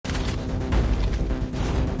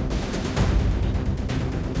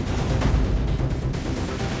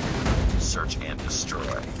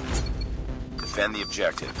Defend the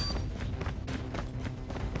objective.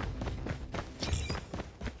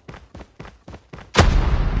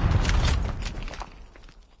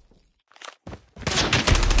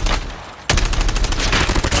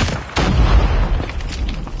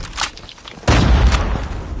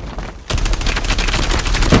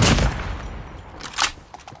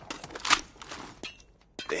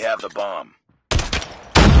 They have the bomb.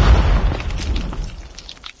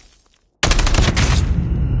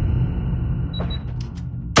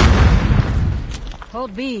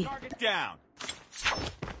 Hold B. Target down.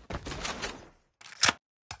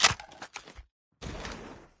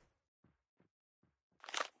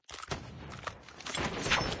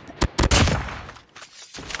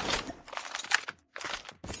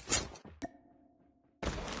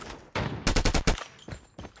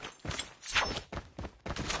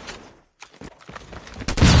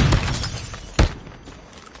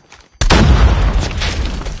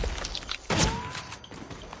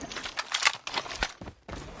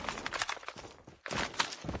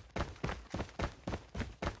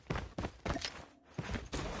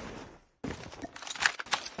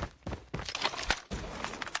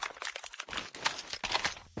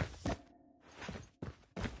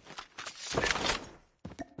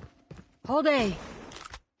 Hold A. You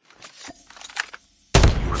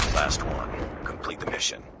were the last one. Complete the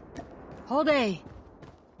mission. Hold A.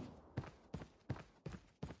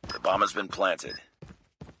 The bomb has been planted.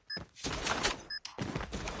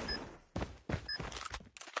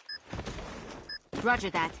 Roger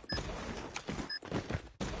that.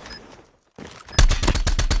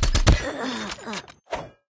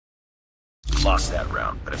 Lost that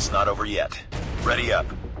round, but it's not over yet. Ready up.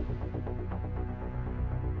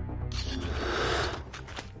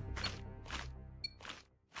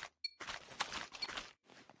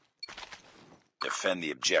 Defend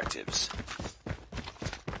the objectives.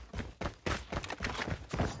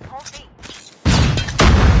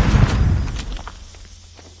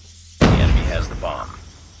 The enemy has the bomb.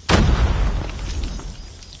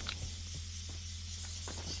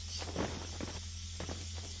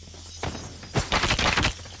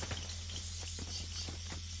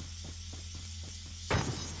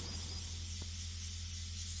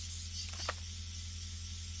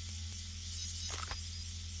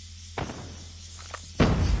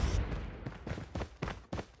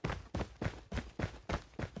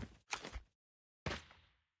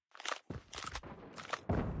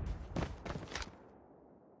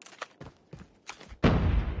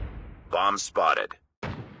 Bomb spotted.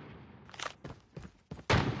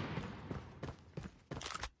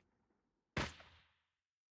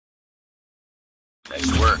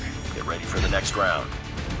 Nice work. Get ready for the next round.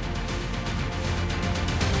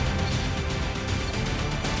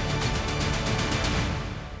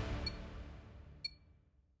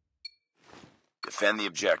 Defend the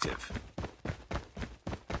objective.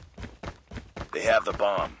 They have the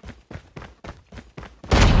bomb.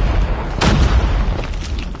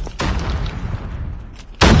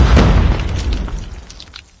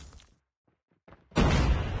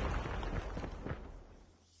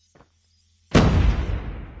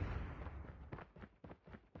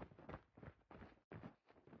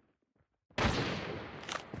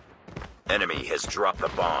 Enemy has dropped the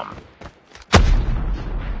bomb.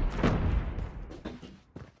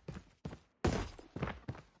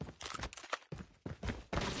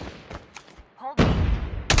 Hold B.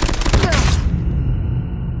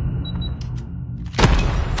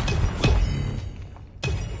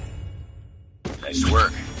 Nice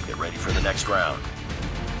work. Get ready for the next round.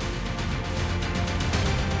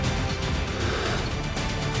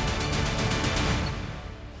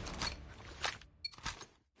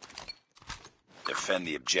 Defend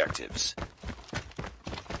the objectives.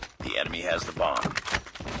 The enemy has the bomb.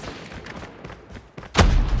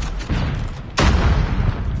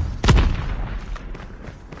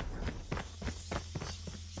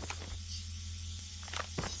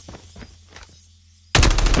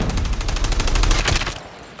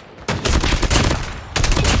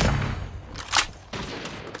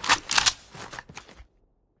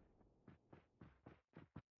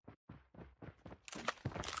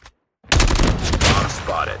 Bomb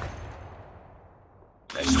spotted.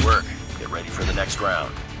 Nice work. Get ready for the next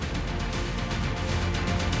round.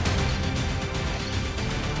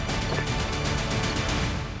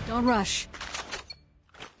 Don't rush.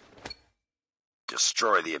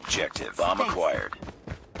 Destroy the objective. Bomb Thanks. acquired.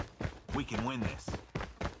 We can win this.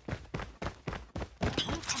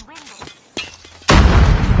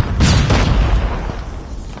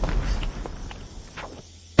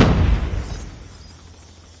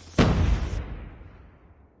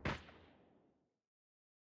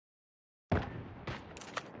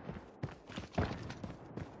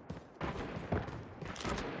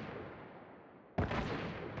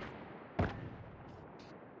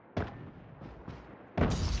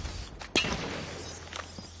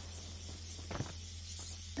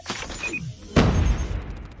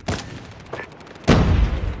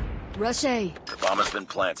 Rush A. The bomb has been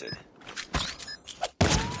planted.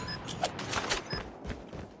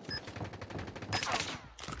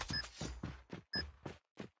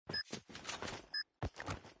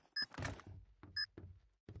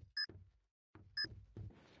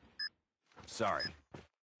 Sorry.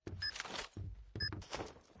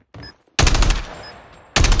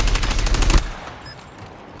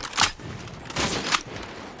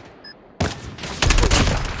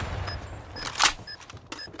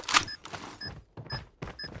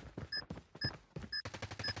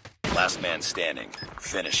 Last man standing.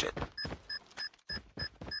 Finish it.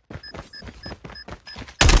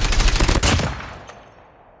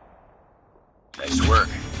 Nice work.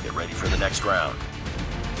 Get ready for the next round.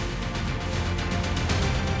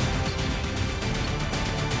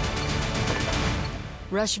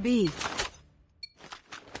 Rush B.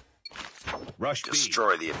 Rush B.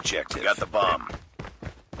 Destroy the objective. Got the bomb.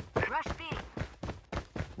 Rush B.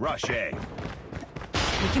 Rush A.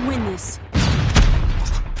 We can win this.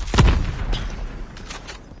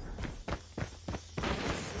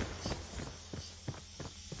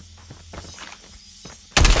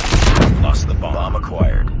 Lost the bomb. Bomb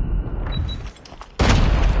acquired.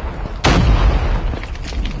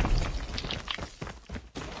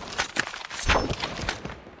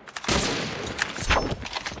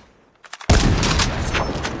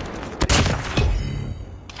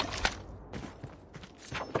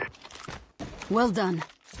 Well done.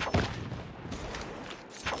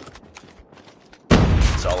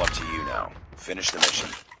 It's all up to you now. Finish the mission.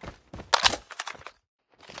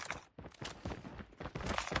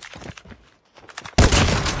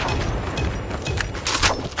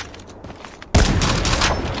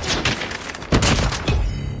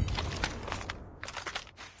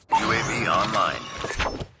 UAV online.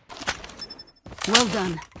 Well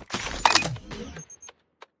done.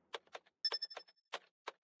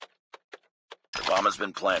 The bomb has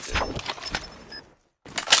been planted.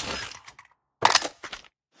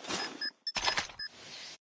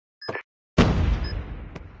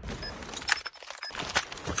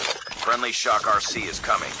 Friendly Shock RC is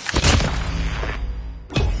coming.